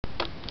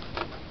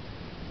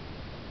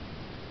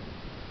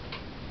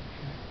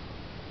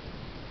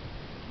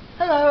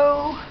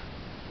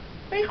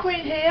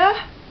Queen here,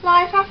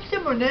 life after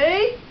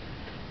money,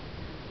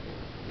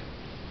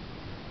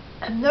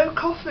 and no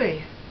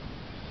coffee.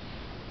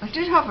 I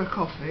did have a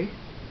coffee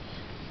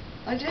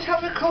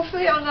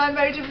and I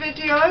made a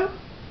video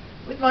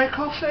with my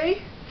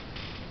coffee,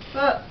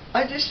 but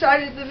I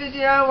decided the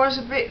video was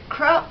a bit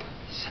crap,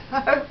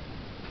 and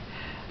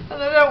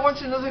I don't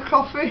want another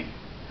coffee,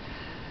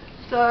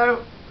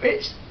 so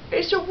it's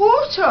a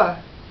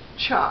water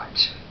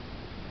chat.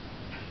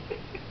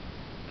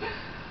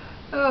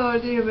 Oh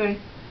dear me.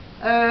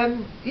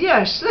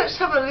 Yes, let's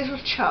have a little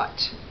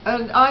chat,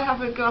 and I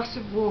have a glass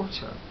of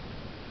water,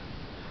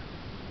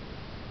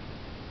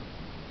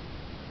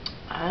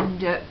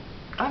 and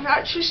I've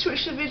actually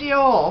switched the video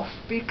off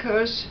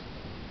because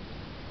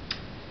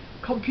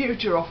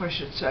computer off, I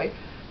should say.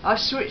 I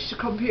switched the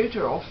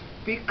computer off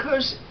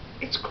because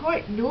it's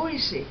quite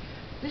noisy.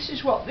 This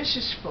is what this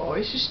is for.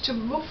 This is to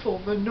muffle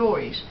the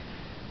noise.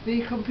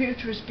 The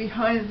computer is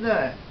behind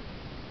there,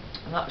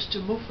 and that's to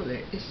muffle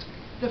it. It's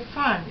the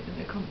fan in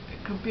the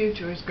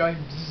computer is going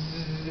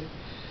bzzz,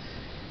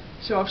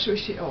 so I've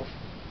switched it off.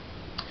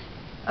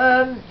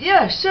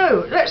 Yeah,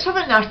 so let's have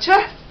a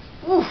natter.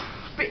 Oof,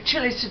 a bit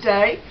chilly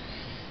today.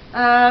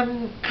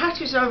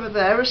 Cat is over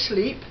there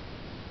asleep,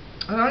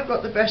 and I've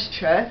got the best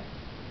chair.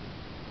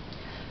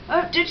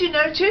 Did you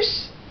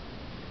notice?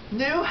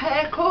 New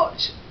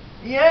haircut.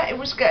 Yeah, it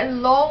was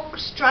getting long,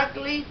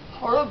 straggly,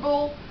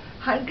 horrible,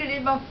 hanging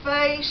in my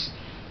face.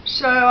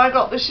 So I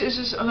got the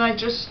scissors and I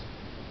just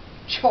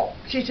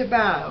chopped it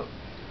about.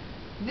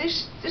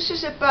 This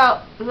is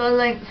about the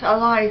length I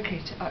like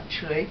it,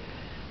 actually.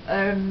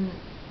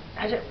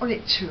 I don't want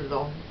it too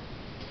long.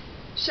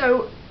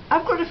 So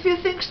I've got a few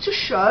things to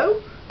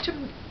show.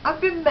 I've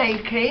been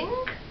making.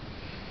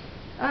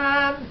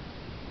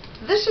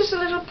 This is a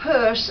little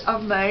purse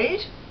I've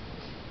made.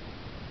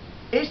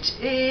 It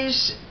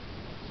is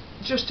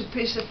just a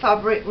piece of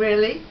fabric,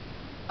 really,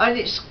 and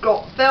it's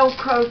got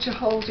Velcro to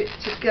hold it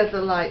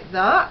together like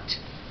that,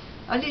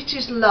 and it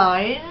is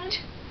lined,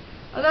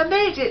 and I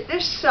made it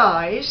this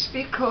size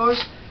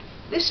because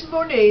this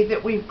money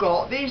that we've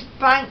got, these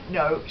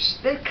banknotes,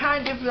 they're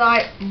kind of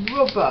like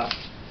rubber,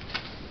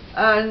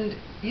 and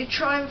you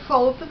try and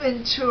fold them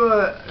into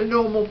a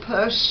normal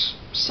purse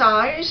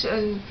size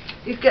and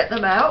you get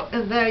them out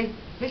and they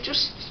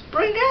just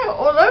spring out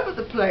all over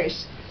the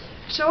place.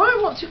 So I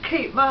want to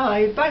keep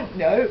my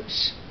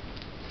banknotes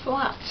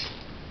flat,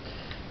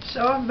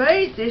 so I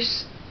made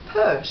this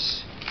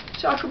purse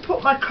so I can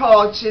put my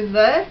cards in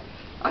there,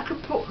 I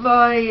can put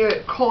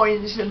my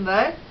coins in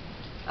there,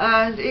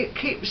 and it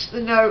keeps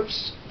the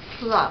notes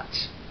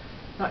flat.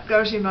 That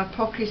goes in my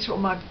pocket or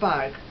my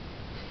bag.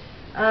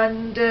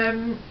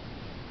 And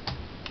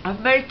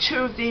I've made two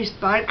of these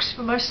bags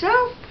for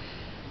myself.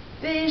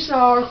 These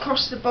are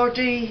across the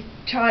body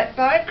type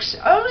bags,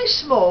 only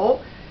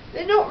small.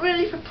 They're not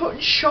really for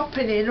putting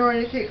shopping in or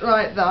anything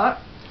like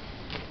that.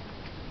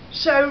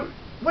 So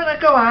when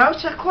I go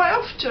out, I quite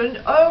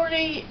often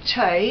only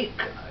take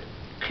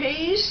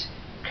keys,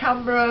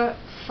 camera,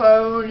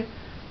 phone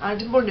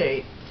and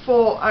money,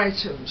 4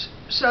 items.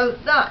 So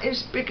that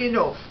is big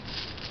enough.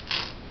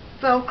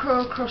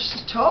 Velcro across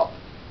the top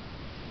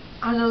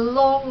and a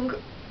long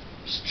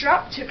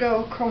strap to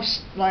go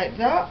across like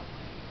that.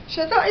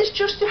 So that is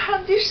just a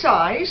handy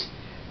size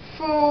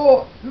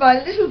for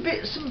my little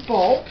bits and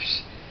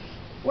bobs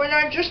when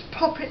I just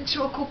pop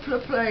into a couple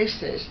of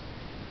places,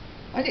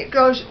 and it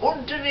goes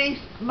underneath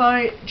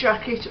my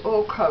jacket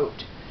or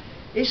coat.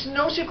 It's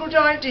not a good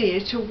idea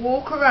to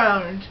walk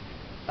around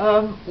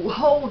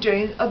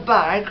holding a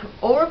bag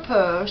or a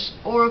purse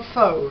or a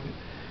phone.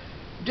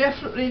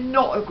 Definitely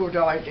not a good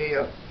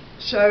idea.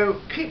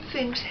 So keep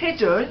things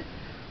hidden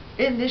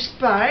in this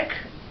bag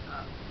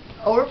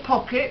or a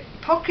pocket.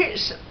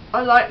 Pockets,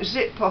 I like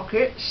zip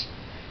pockets.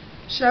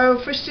 So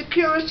for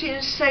security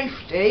and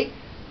safety,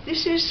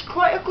 this is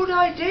quite a good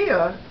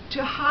idea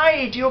to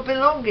hide your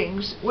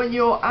belongings when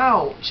you're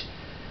out.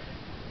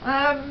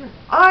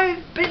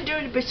 I've been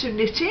doing a bit of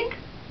knitting.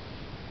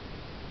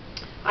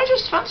 I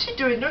just fancy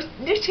doing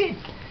knitting.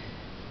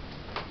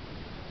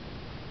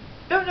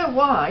 Don't know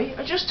why,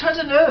 I just had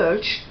an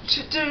urge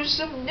to do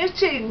some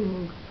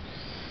knitting.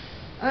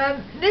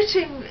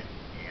 Knitting,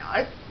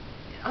 I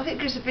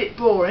think is a bit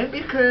boring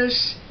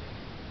because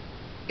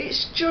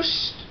it's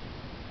just,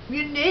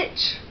 you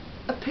knit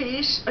a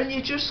piece and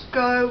you just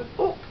go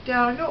up,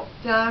 down, up,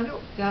 down,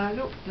 up, down,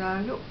 up,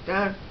 down, up,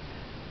 down.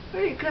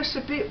 But it gets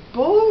a bit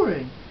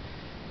boring.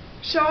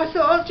 So I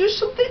thought I'll do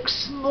something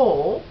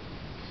small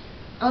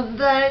and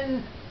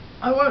then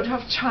I won't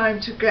have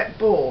time to get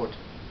bored.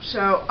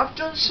 So I've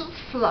done some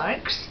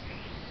flags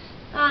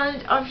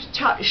and I've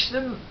attached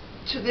them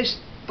to this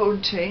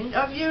bunting.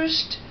 I've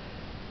used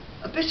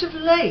a bit of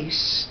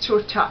lace to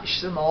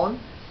attach them on,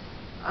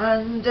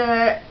 and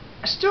I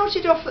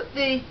started off at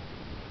the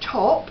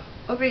top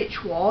of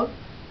each one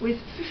with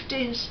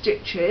 15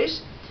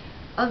 stitches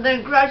and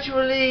then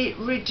gradually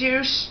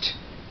reduced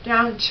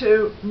down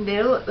to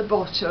nil at the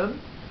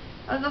bottom.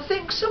 And I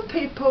think some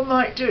people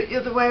might do it the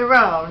other way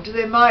around.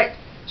 They might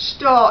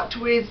start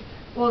with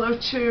 1 or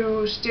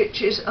 2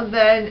 stitches and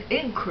then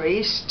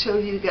increase till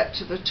you get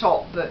to the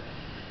top, but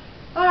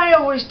I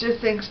always do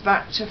things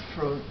back to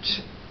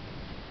front.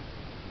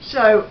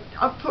 So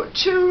I've put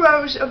 2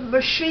 rows of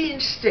machine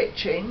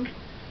stitching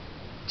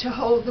to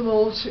hold them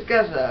all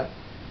together.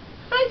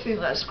 I think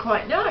that's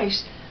quite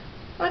nice.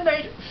 I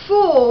made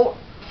 9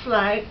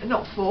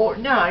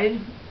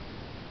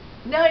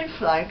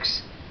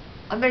 flags.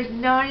 I made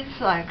 9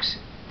 flags.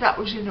 That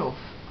was enough.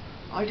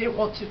 I didn't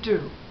want to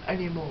do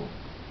any more.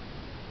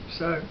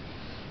 So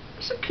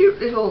it's a cute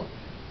little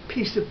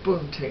piece of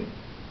bunting.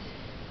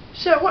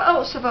 So what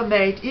else have I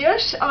made?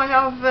 Yes, I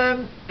have,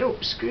 oh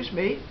excuse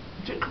me,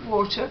 drink of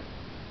water.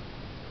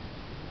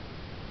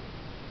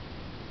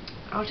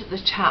 Out of the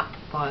tap,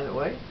 by the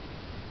way.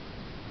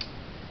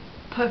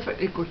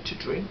 Perfectly good to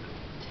drink.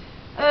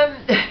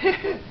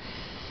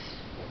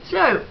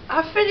 So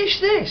I've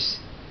finished this.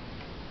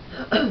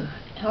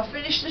 I've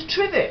finished the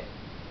trivet.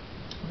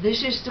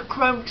 This is the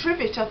chrome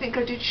trivet. I think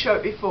I did show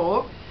it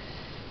before.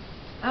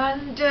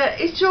 And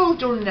it's all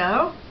done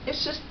now.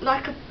 It's just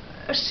like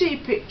a sea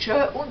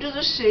picture, under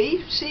the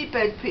sea,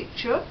 seabed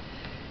picture,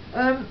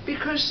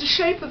 because the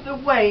shape of the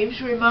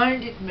waves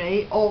reminded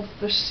me of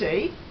the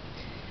sea.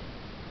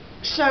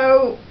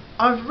 So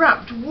I've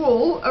wrapped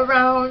wool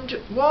around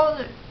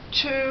 1,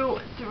 2,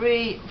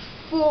 3,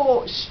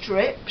 4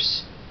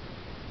 strips,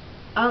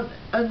 and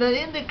then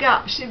in the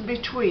gaps in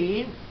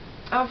between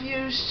I've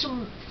used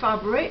some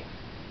fabric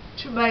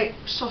to make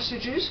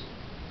sausages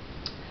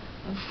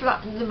and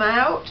flattened them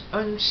out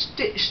and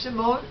stitched them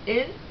on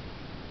in,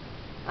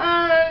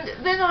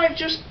 and then I've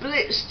just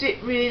blitzed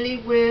it really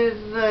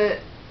with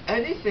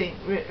anything,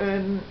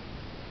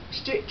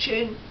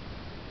 stitching,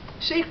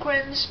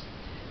 sequins,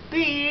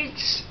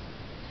 beads.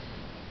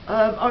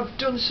 I've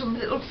done some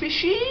little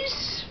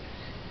fishies,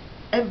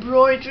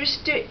 embroidery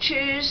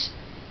stitches,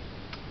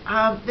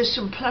 there's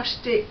some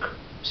plastic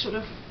sort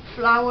of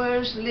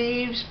flowers,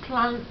 leaves,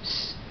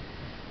 plants,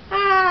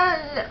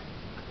 and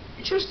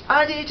just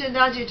added and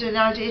added and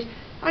added.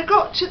 I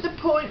got to the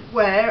point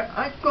where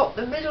I'd got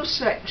the middle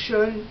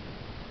section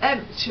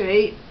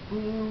empty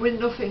with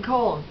nothing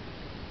on,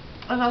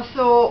 and I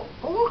thought,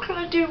 oh, what can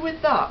I do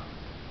with that?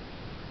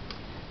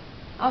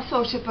 I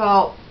thought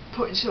about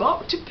putting some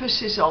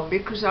octopuses on,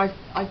 because I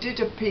did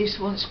a piece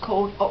once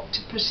called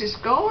Octopus's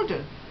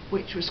Garden,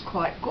 which was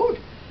quite good,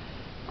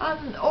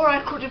 or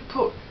I could have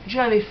put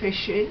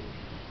jellyfish in,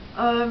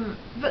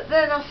 but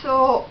then I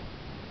thought,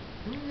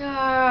 no,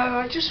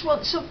 I just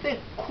want something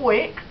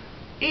quick,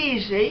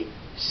 easy,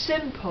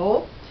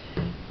 simple.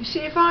 You see,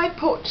 if I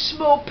put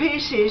small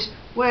pieces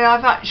where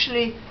I've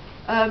actually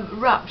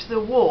wrapped the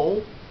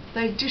wool,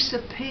 they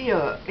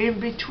disappear in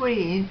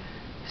between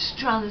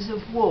strands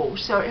of wool,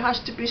 so it has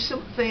to be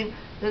something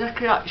that I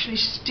could actually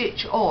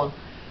stitch on.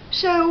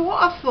 So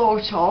what I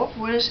thought of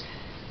was,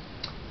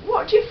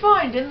 what do you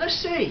find in the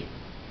sea?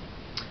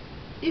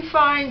 You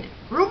find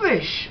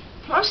rubbish,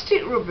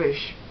 plastic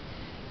rubbish,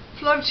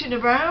 floating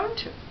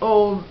around,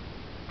 or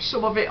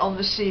some of it on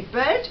the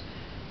seabed.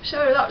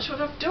 So that's what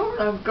I've done.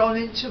 I've gone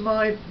into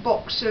my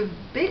box of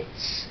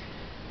bits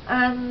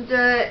and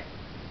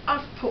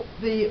I've put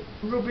the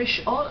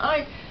rubbish on.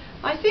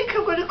 I think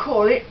I'm going to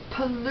call it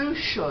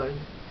pollution,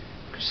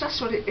 because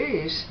that's what it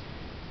is,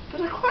 but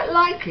I quite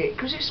like it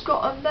because it's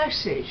got a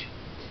message.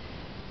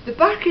 The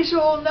back is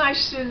all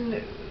nice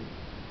and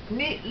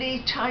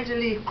neatly,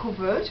 tidily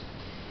covered.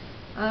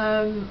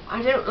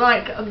 I don't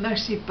like a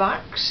messy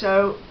back,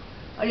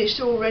 and it's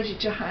all ready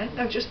to hang.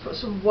 I've just put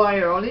some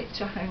wire on it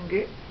to hang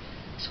it.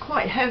 It's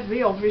quite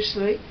heavy,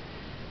 obviously,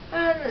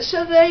 and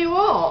so there you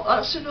are.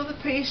 That's another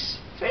piece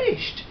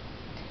finished,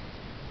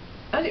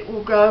 and it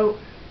will go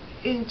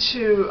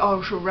into, I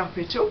shall wrap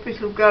it up,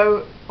 it'll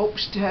go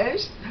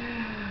upstairs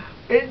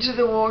into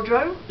the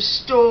wardrobe,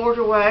 stored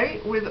away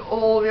with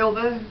all the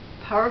other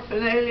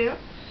paraphernalia,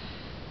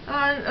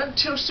 and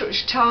until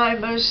such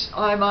time as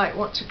I might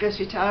want to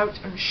get it out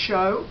and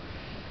show.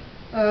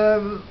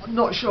 I'm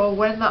not sure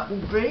when that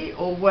will be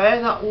or where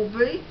that will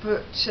be,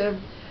 but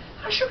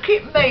I shall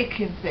keep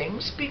making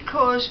things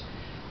because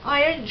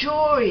I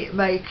enjoy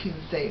making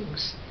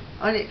things,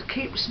 and it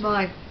keeps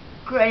my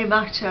grey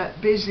matter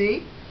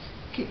busy,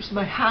 keeps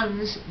my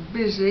hands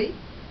busy,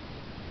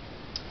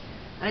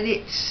 and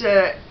it's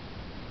a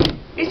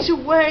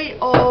way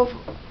of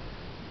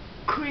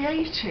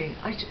creating.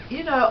 I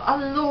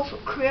love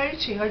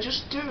creating. I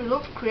just do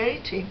love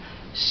creating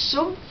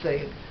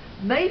something,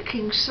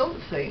 making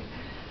something.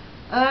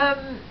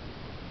 I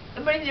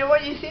mean,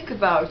 when you think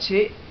about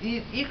it,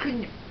 you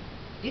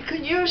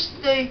can use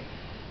the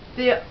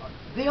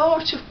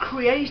art of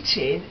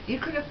creating. You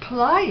can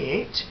apply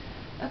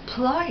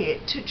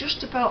it to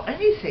just about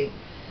anything.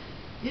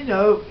 I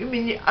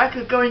mean, I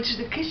could go into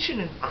the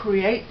kitchen and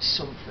create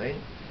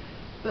something,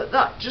 but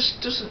that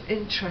just doesn't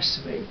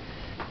interest me.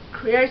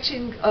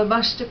 Creating a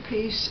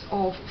masterpiece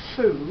of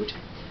food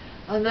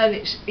and then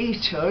it's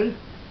eaten,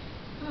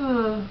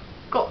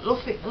 got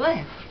nothing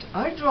left.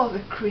 I'd rather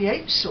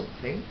create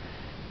something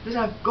that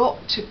I've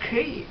got to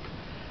keep.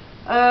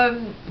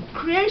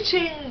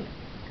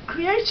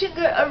 creating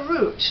a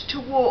route to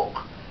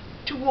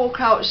walk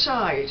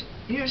outside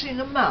using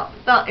a map,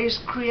 that is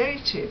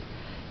creative.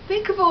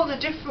 Think of all the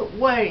different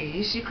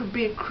ways you can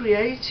be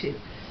creative.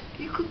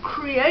 You could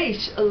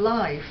create a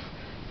life.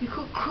 You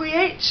could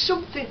create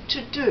something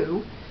to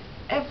do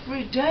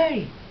every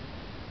day.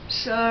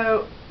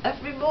 So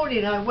every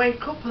morning I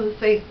wake up and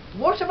think,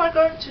 what am I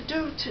going to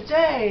do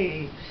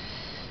today?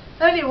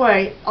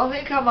 Anyway, I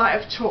think I might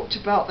have talked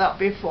about that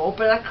before,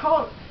 but I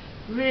can't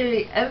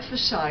really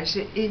emphasize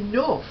it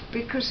enough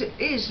because it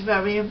is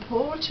very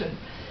important,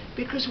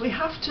 because we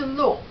have to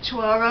look to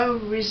our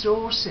own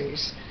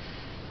resources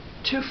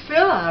to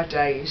fill our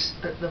days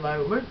at the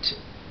moment,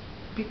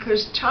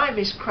 because time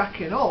is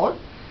cracking on,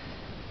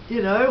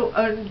 you know,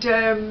 and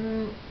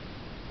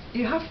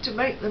you have to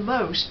make the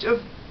most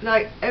of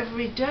like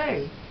every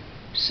day.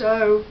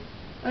 So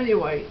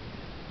anyway,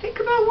 think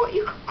about what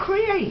you can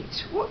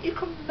create, what you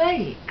can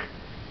make,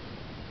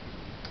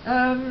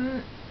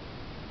 and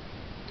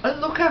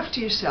look after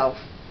yourself.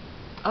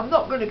 I'm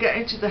not going to get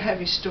into the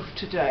heavy stuff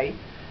today.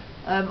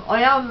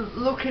 I am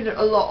looking at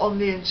a lot on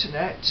the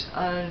internet,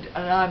 and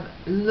I'm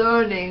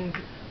learning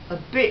a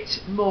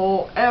bit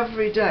more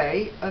every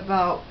day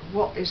about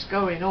what is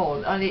going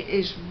on, and it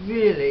is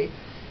really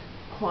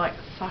quite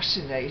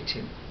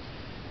fascinating.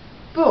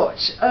 But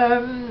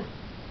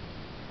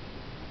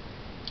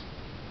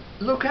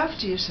look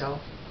after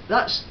yourself.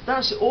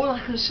 That's all I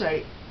can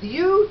say.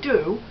 You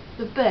do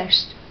the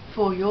best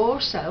for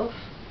yourself.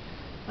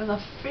 And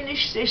I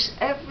finish this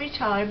every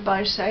time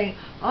by saying,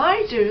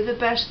 I do the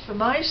best for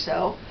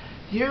myself,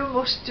 you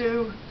must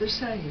do the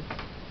same.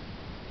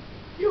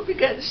 You'll be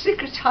getting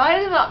sick or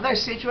tired of that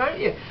message, won't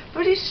you?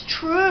 But it's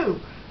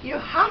true. You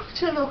have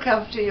to look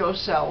after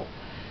yourself.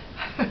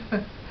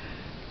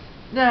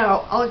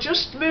 Now, I'll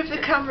just move the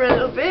camera a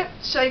little bit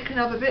so you can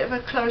have a bit of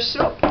a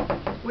close-up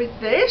with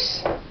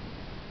this.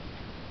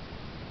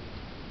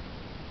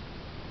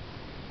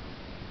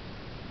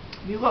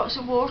 Have you got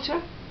some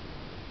water?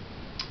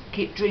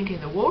 Keep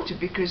drinking the water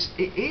because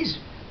it is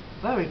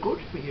very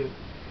good for you.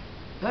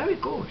 Very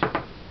good.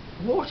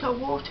 Water,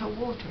 water,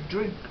 water,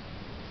 drink.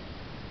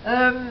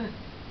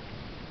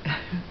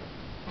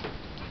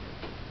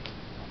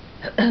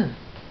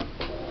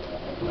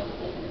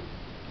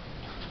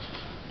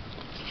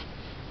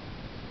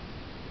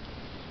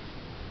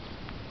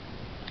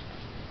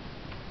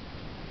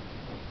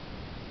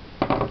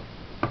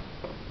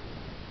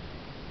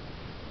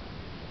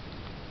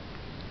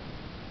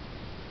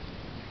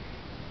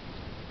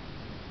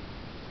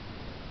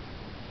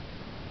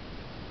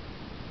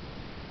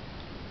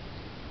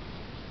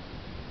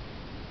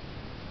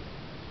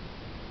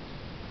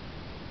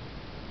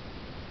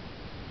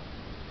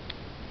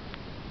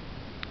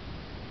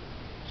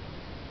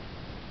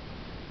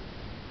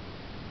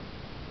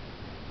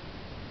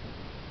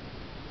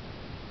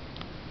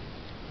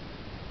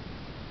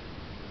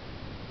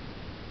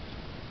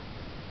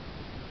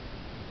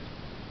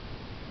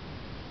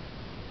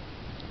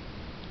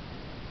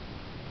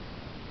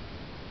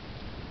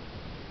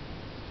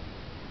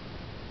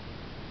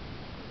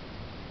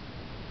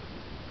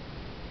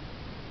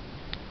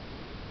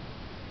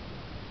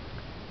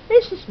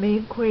 This is me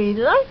and Queen,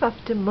 life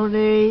after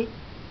money.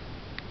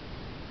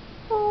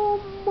 Oh,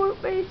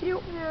 won't raise you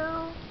up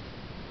now.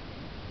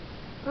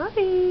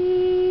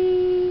 Bye.